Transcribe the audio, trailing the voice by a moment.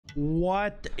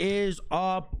What is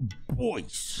up,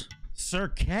 boys?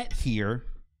 Serqet here.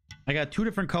 I got two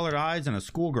different colored eyes and a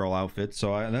schoolgirl outfit,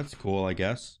 so that's cool, I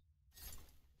guess.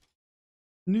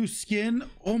 New skin.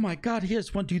 Oh my god, he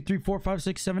has 1, 2, 3, 4, 5,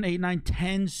 6, 7, 8, 9,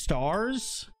 10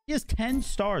 stars. He has 10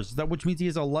 stars. That which means he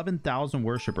has 11,000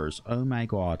 worshippers. Oh my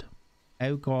god.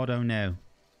 Oh god, oh no.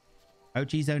 Oh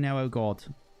geez, oh no, oh god.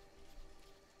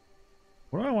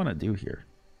 What do I want to do here?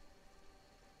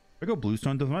 If I go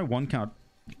bluestone, does my one count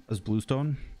as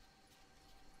bluestone?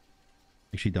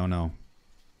 Actually don't know.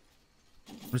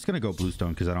 I'm just gonna go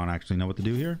bluestone because I don't actually know what to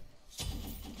do here.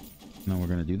 No, we're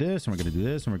gonna do this, and we're gonna do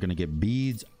this, and we're gonna get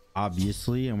beads,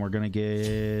 obviously, and we're gonna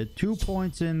get 2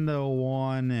 points in the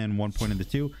 1 and 1 point in the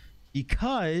 2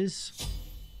 because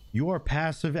your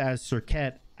passive as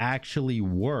Serqet actually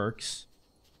works.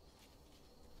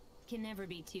 Can never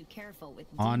be too careful with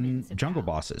on jungle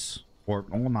bosses, or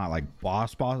well, not like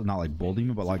boss, not like bull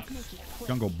demon, but like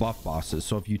jungle buff bosses.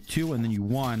 So if you 2 and then you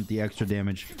 1, the extra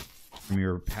damage from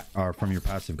your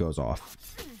passive goes off.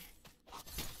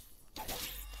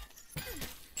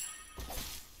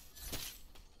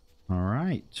 All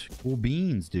right, cool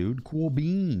beans, dude. Cool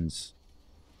beans.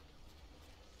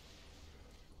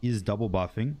 He is double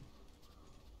buffing.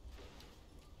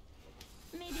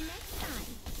 Maybe next time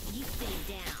you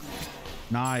stay down.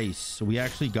 Nice. We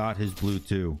actually got his blue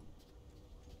too.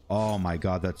 Oh my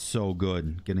god, that's so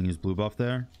good. Getting his blue buff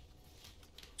there.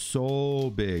 So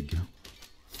big.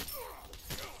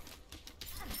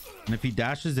 And if he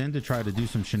dashes in to try to do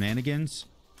some shenanigans,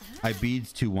 I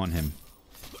beads 2-1 him.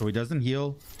 So he doesn't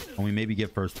heal, and we maybe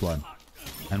get first blood.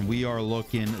 And we are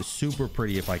looking super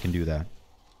pretty if I can do that.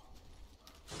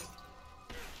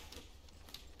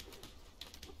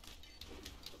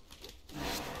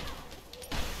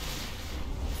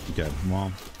 Okay,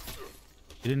 well,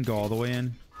 he didn't go all the way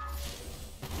in.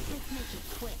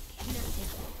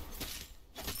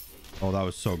 Oh, that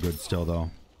was so good still,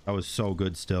 though. That was so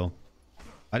good still.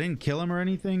 I didn't kill him or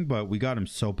anything, but we got him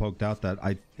so poked out that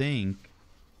I think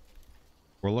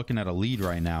we're looking at a lead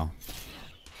right now.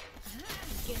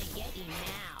 Gonna get you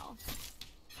now.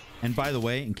 And by the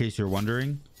way, in case you're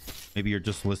wondering, maybe you're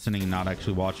just listening and not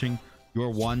actually watching, your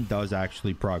 1 does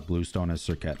actually proc bluestone as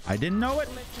Serqet. I didn't know it,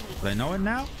 but I know it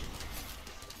now.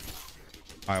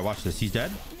 All right, watch this. He's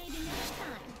dead. Maybe next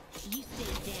time you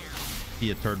stay down.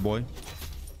 He a turd boy.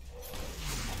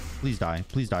 Please die.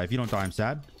 Please die. If you don't die, I'm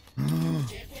sad.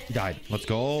 He died. Let's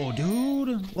go,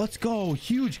 dude. Let's go.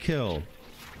 Huge kill.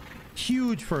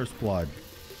 Huge first blood.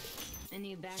 A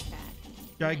new backpack.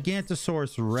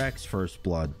 Gigantosaurus Rex first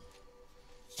blood.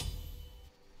 Do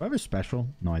I have a special?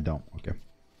 No, I don't. Okay.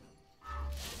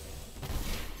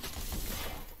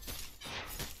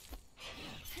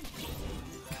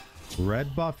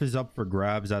 Red buff is up for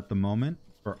grabs at the moment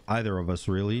for either of us,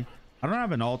 really. I don't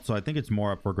have an ult, so I think it's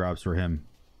more up for grabs for him.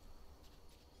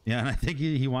 Yeah, and I think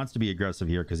he wants to be aggressive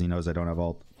here because he knows I don't have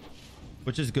ult,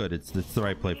 which is good. It's the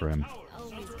right play for him.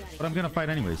 But I'm gonna fight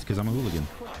anyways because I'm a hooligan.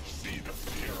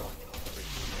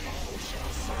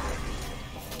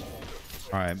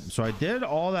 All right, so I did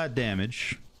all that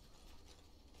damage.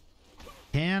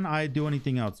 Can I do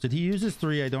anything else? Did he use his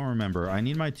 3? I don't remember. I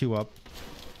need my 2 up.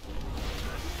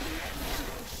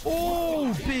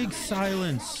 Oh, big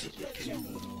silence.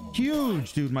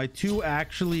 Huge, dude. My 2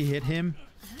 actually hit him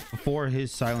before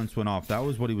his silence went off. That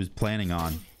was what he was planning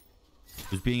on.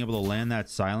 Was being able to land that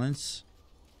silence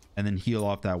and then heal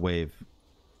off that wave.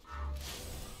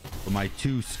 But my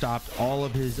 2 stopped all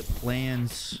of his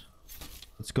plans.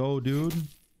 Let's go, dude.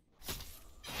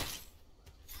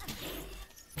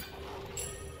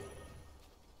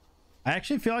 I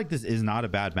actually feel like this is not a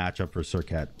bad matchup for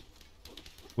Serqet,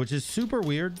 which is super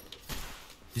weird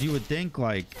because you would think,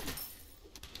 like,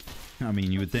 I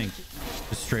mean, you would think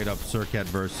just straight up Serqet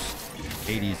versus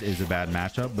 80s is a bad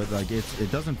matchup, but like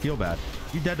it doesn't feel bad.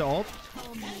 You dead to ult?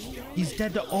 He's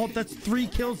dead to ult. That's 3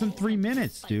 kills in 3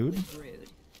 minutes, dude.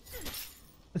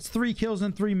 That's 3 kills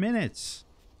in 3 minutes.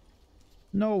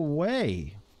 No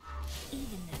way. Even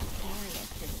the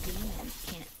scariest of demons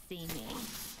can't see me.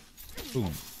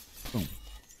 Boom. Boom.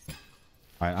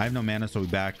 All right, I have no mana, so we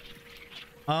back.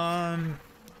 I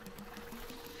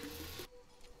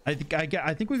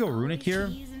think we go runic here.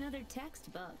 Use another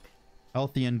textbook.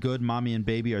 Healthy and good. Mommy and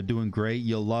baby are doing great.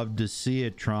 You'll love to see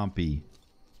it, Trumpy.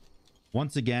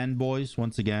 Once again, boys,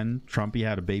 once again, Trumpy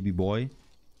had a baby boy.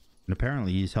 And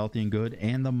apparently he's healthy and good.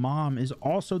 And the mom is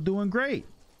also doing great.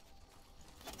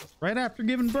 Right after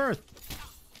giving birth.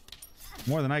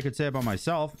 More than I could say about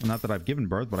myself. Not that I've given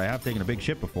birth, but I have taken a big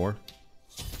shit before.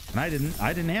 And I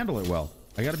didn't handle it well.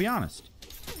 I gotta be honest.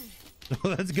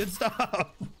 So that's good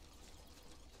stuff.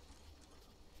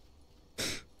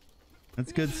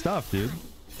 That's good stuff, dude.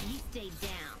 You stay down.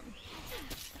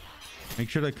 Make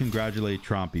sure to congratulate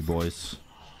Trompy, boys.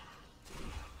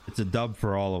 It's a dub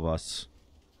for all of us.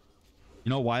 You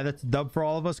know why that's a dub for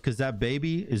all of us? Because that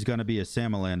baby is going to be a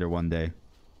Salamander one day.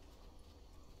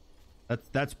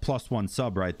 That's +1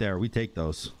 sub right there. We take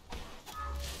those.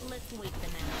 Let's wait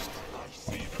them out.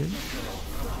 Okay.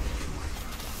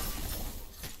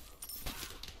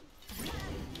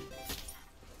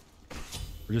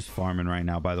 We're just farming right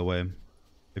now, by the way.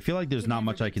 I feel like there's not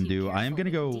much I can do. I am going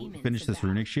to go finish this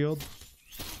Runic Shield.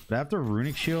 But after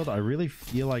Runic Shield, I really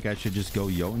feel like I should just go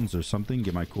Jotuns or something.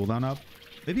 Get my cooldown up.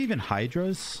 Maybe even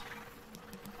Hydras.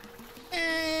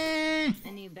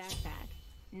 A new backpack.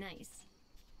 Nice.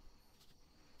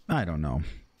 I don't know.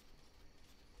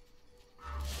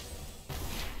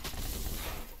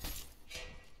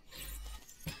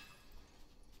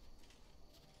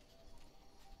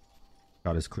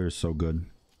 God, his clear is so good.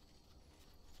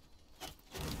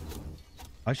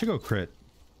 I should go crit.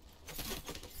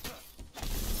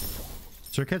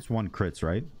 Serqet's 1 crits,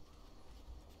 right?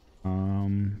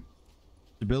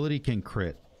 Ability can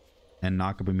crit and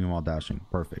knock up immune while dashing.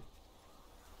 Perfect.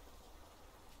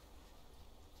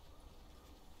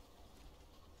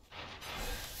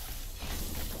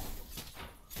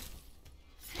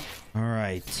 All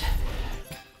right.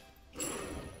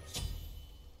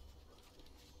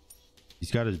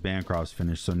 He's got his Bancroft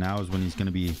finished, so now is when he's going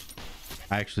to be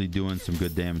actually doing some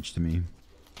good damage to me.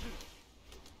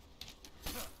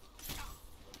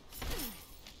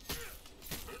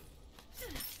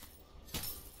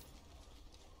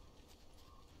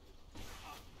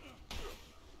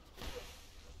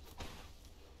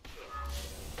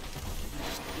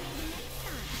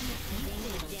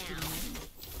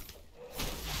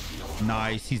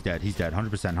 Nice. He's dead. He's dead. 100%.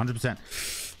 100%.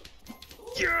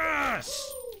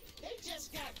 Yes!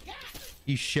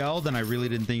 He shelled, and I really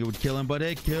didn't think it would kill him, but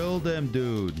it killed him,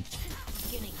 dude.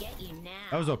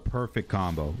 That was a perfect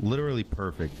combo. Literally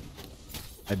perfect.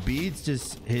 I beads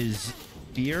just his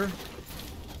fear,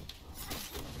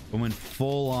 but went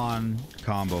full on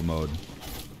combo mode.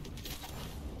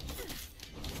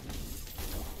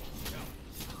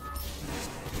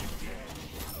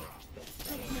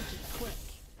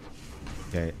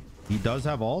 Okay, he does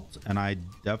have ult, and I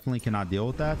definitely cannot deal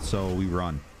with that, so we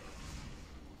run.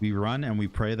 We run, and we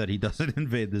pray that he doesn't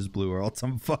invade this blue, or else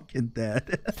I'm fucking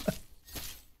dead.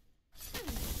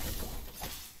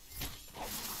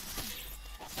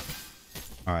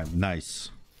 All right, nice.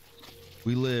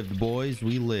 We lived, boys.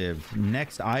 We lived.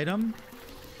 Next item.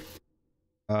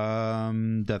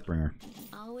 Deathbringer.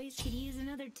 Always could use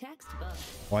another textbook.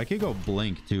 Oh, I could go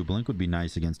Blink, too. Blink would be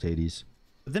nice against Hades.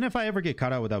 But then if I ever get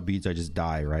caught out without beads, I just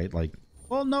die, right? Like,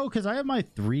 well, no, because I have my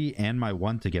 3 and my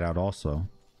 1 to get out also.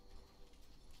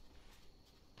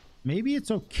 Maybe it's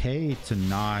okay to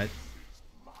not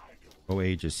go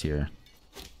Aegis here.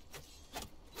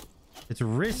 It's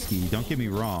risky, don't get me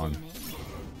wrong.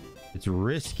 It's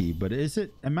risky, but is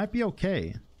it? It might be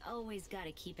okay. Always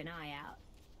gotta keep an eye out.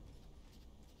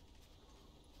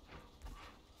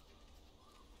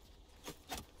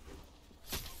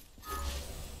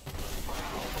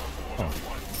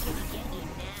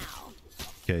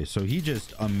 Okay, so he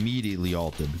just immediately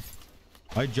ulted.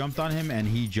 I jumped on him and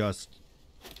he just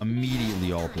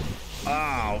immediately ulted.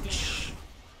 Ouch.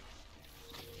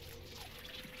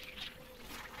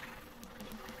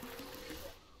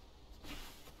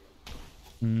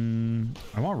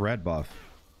 I want red buff.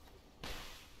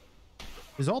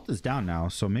 His ult is down now,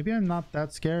 so maybe I'm not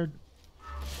that scared.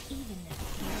 Even the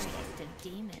scariest of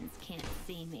demons can't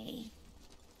see me.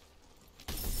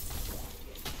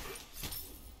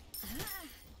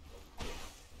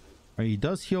 He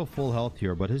does heal full health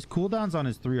here, but his cooldowns on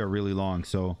his 3 are really long,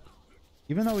 so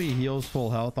even though he heals full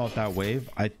health off that wave,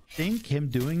 I think him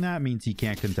doing that means he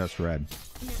can't contest red.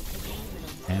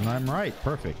 And I'm right.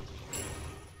 Perfect.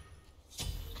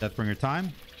 Deathbringer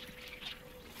time.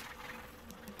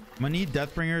 I'm gonna need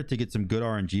Deathbringer to get some good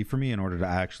RNG for me in order to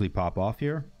actually pop off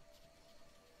here.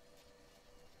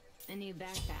 A new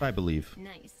backpack. I believe.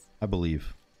 Nice. I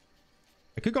believe.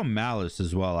 I could go Malice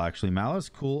as well, actually.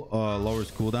 Malice lowers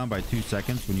cooldown by 2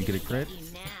 seconds when you get a crit.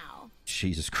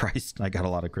 Jesus Christ, I got a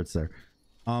lot of crits there.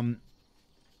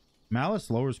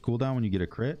 Malice lowers cooldown when you get a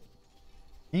crit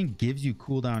and gives you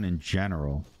cooldown in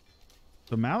general.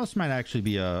 So Malice might actually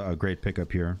be a great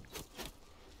pickup here.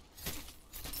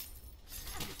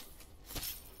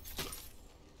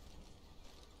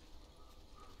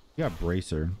 You got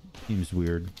Bracer. Seems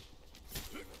weird.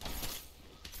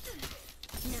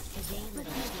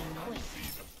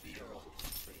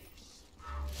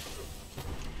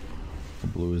 The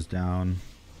blue is down.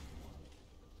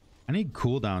 I need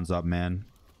cooldowns up, man.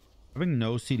 Having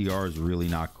no CDR is really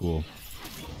not cool.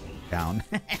 Down.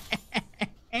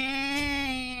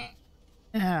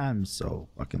 I'm so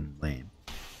fucking lame.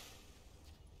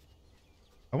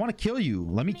 I want to kill you.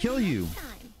 Let me kill you.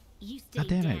 God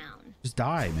damn it. Just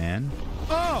die, man.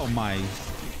 Oh my.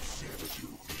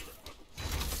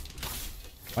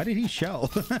 Why did he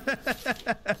shell?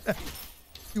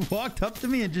 He walked up to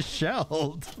me and just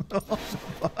shelled. Oh,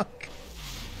 fuck.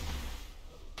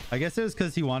 I guess it was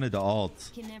because he wanted to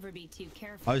ult. Can never be too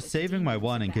careful. I was saving my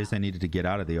one in case I needed to get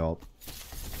out of the ult.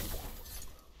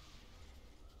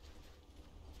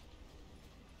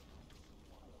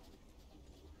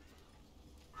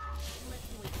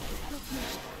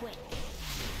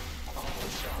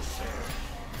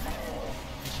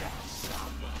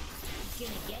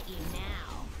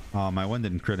 Oh, my one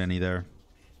didn't crit any there.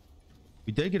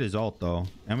 We did get his ult though,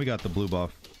 and we got the blue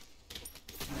buff.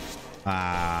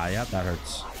 Ah, yeah, that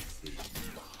hurts.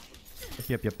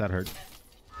 Yep, that hurt.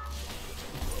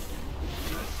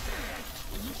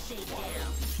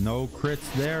 No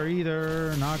crits there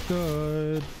either. Not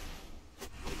good.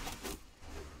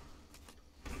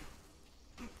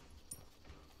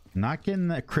 Not getting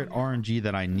that crit RNG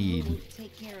that I need.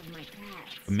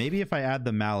 Maybe if I add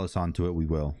the malice onto it, we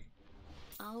will.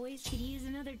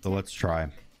 So let's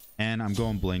try. And I'm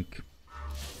going blink.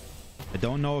 I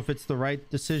don't know if it's the right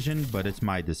decision, but it's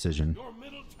my decision. Your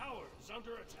middle tower is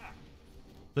under attack.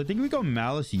 So I think we go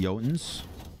Malice Jotuns.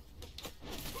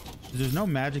 There's no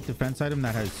magic defense item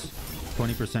that has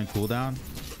 20% cooldown.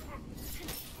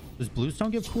 Does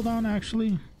Bluestone give cooldown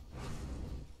actually?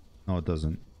 No, it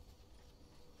doesn't.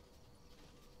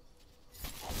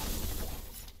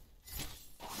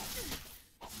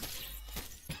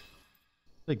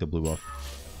 Take the blue buff.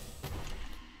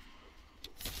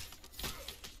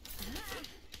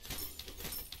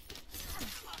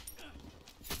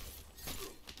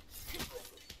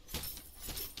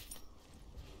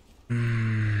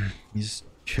 He's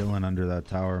chilling under that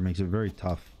tower. Makes it very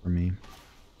tough for me.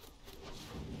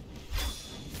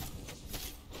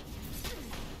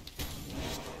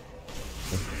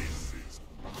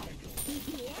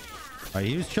 Alright,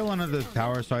 he was chilling under the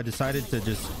tower, so I decided to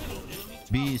just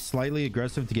be slightly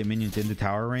aggressive to get minions into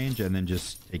tower range and then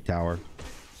just take tower.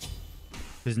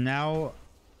 Because now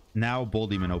Bull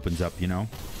Demon opens up, you know?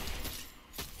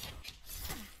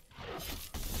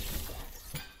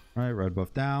 Alright, red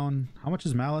buff down. How much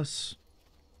is Malice?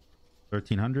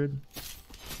 1300. You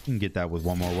can get that with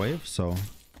one more wave, so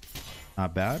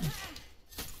not bad.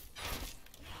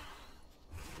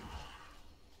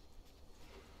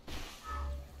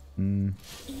 Yep.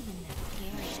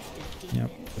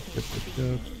 Let's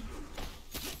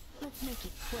make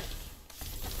it quick.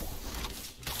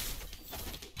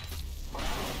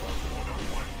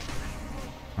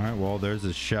 All right, well, there's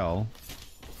a shell.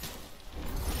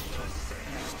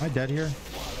 Am I dead here?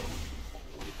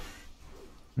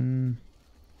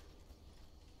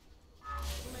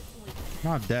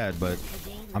 Not dead, but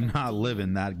I'm not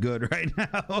living that good right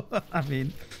now. I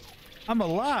mean, I'm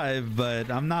alive, but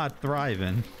I'm not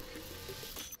thriving.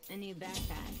 A new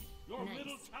backpack.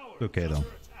 Nice. Okay, though.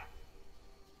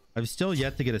 I've still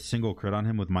yet to get a single crit on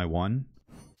him with my one.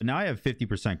 But now I have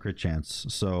 50% crit chance,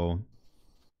 so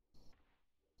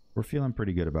we're feeling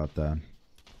pretty good about that.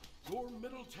 Your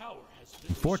middle tower has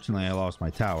been Unfortunately, I lost my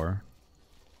tower.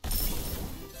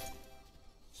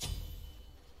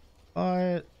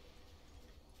 But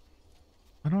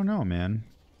I don't know, man.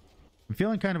 I'm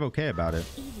feeling kind of okay about it.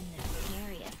 Even the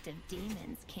scariest of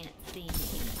demons can't see me.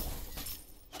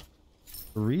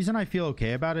 The reason I feel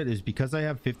okay about it is because I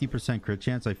have 50% crit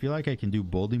chance. I feel like I can do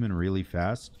Bull Demon really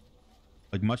fast.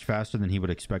 Like much faster than he would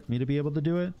expect me to be able to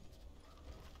do it.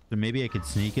 So maybe I could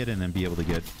sneak it and then be able to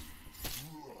get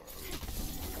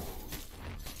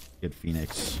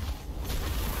Phoenix.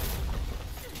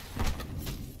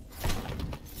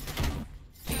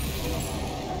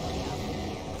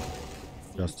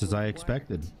 Just as I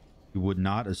expected. You would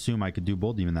not assume I could do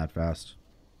Bull Demon that fast.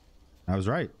 I was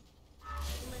right.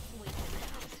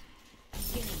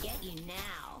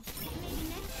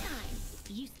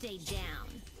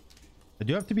 I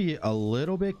do have to be a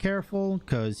little bit careful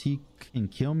because he can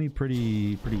kill me pretty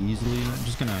easily. I'm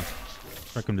just gonna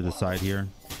track him to the side here.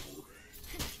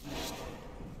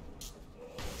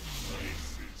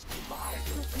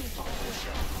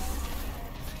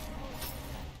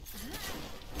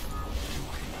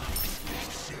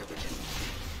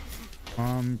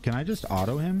 Can I just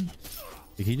auto him?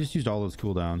 He just used all those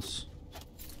cooldowns.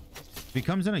 If he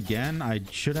comes in again, I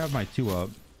should have my 2 up.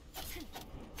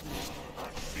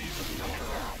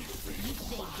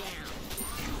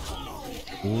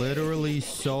 Literally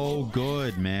so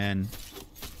good, man.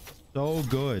 So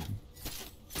good.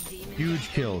 Huge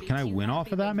kill. Can I win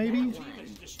off of that, maybe?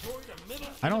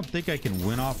 I don't think I can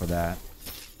win off of that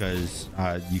because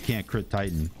you can't crit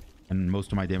Titan. And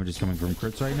most of my damage is coming from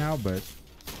crits right now, but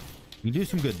you do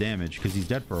some good damage because he's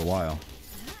dead for a while.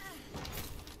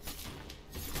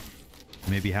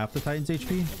 Maybe half the Titan's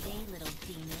HP?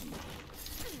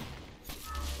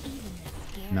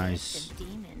 Nice.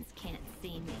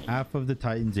 Half of the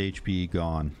Titan's HP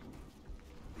gone.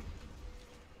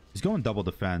 He's going double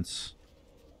defense.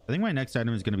 I think my next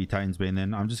item is going to be Titan's Bane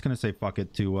then. I'm just going to say fuck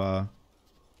it to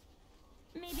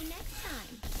Maybe next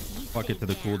time. fuck it to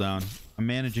the cooldown. I'm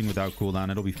managing without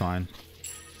cooldown. It'll be fine.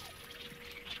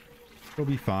 It'll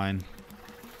be fine.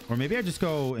 Or maybe I just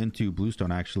go into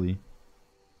Bluestone actually.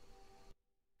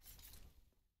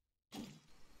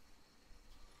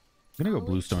 I'm gonna go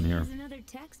Bluestone here.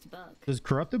 Does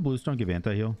Corrupted Bluestone give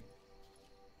anti-heal?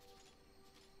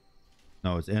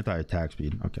 No, it's anti-attack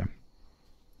speed. Okay.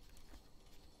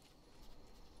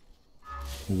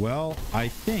 Well, I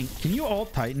think... Can you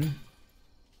ult Titan?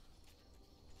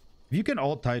 If you can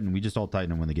ult Titan, we just ult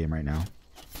Titan and win the game right now.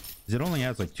 Because it only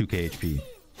has like 2k HP.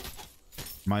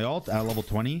 My ult at level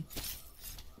 20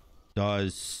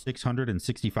 does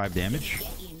 665 damage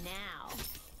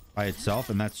by itself,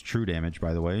 and that's true damage,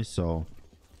 by the way. So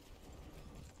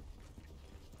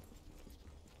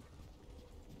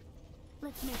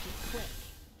let's make it quick.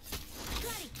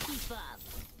 Try to keep up.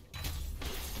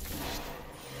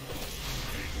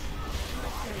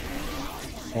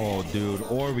 oh dude,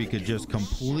 or we could just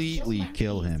completely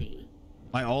kill him.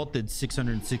 My ult did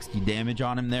 660 damage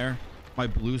on him there. My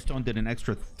Bluestone did an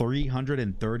extra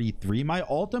 333. My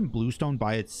ult and Bluestone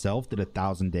by itself did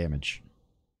 1,000 damage.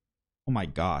 Oh my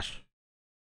gosh.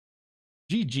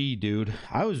 GG, dude.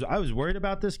 I was worried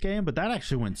about this game, but that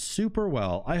actually went super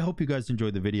well. I hope you guys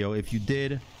enjoyed the video. If you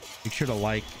did, make sure to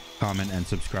like, comment, and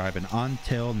subscribe. And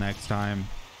until next time,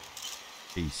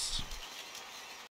 peace.